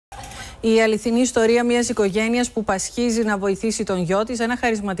Η αληθινή ιστορία μιας οικογένειας που πασχίζει να βοηθήσει τον γιο της, ένα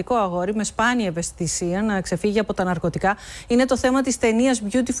χαρισματικό αγόρι με σπάνια ευαισθησία, να ξεφύγει από τα ναρκωτικά, είναι το θέμα της ταινίας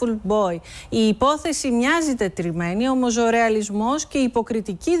Beautiful Boy. Η υπόθεση μοιάζει τετριμένη, όμως ο ρεαλισμός και η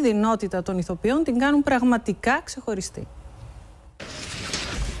υποκριτική δεινότητα των ηθοποιών την κάνουν πραγματικά ξεχωριστή.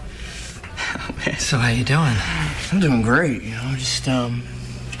 So how you doing? I'm doing great, you know, just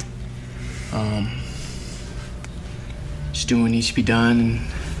doing what needs to be done. And,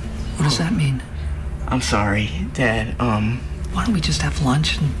 what does that mean? I'm sorry, Dad. Why don't we just have lunch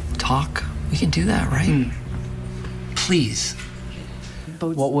and talk? We can do that, right? Please.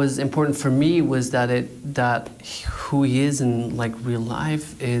 What was important for me was that who he is in like real life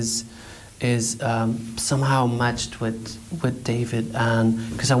is somehow matched with David, and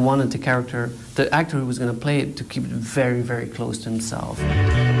because I wanted the actor who was going to play it, to keep it very, very close to himself.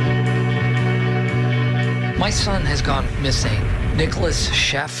 My son has gone missing. Nicholas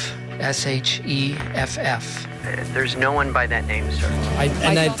Sheff, S-H-E-F-F. There's no one by that name, sir.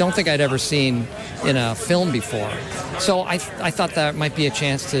 I don't think I'd ever seen in a film before. So I thought that might be a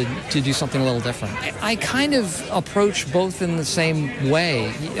chance to do something a little different. I kind of approach both in the same way.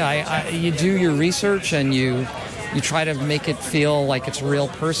 You do your research and you try to make it feel like it's a real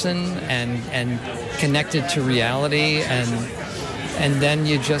person and connected to reality, and then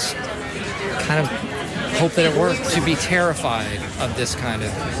you just kind of hope that it works. To be terrified of this kind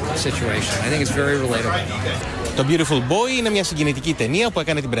of situation, I think it's very relatable. Το Beautiful Boy είναι μια συγκινητική ταινία που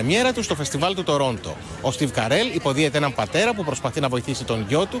έκανε την πρεμιέρα του στο φεστιβάλ του Τορόντο. Ο Steve Carell υποδίεται έναν πατέρα που προσπαθεί να βοηθήσει τον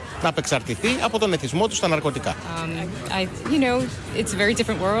γιο του να απεξαρτηθεί από τον εθισμό του στα ναρκωτικά. You know, it's a very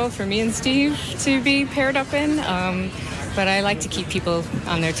different world for me and Steve to be paired up in, but I like to keep people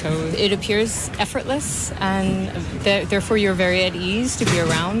on their toes. It appears effortless, and therefore you're very at ease to be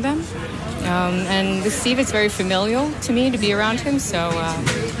around them. And with Steve, it's very familial to me to be around him, so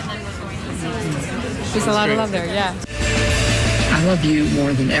there's a lot of love there, yeah. I love you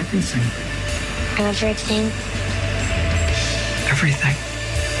more than everything. I love everything. Everything.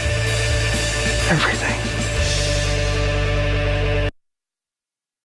 Everything.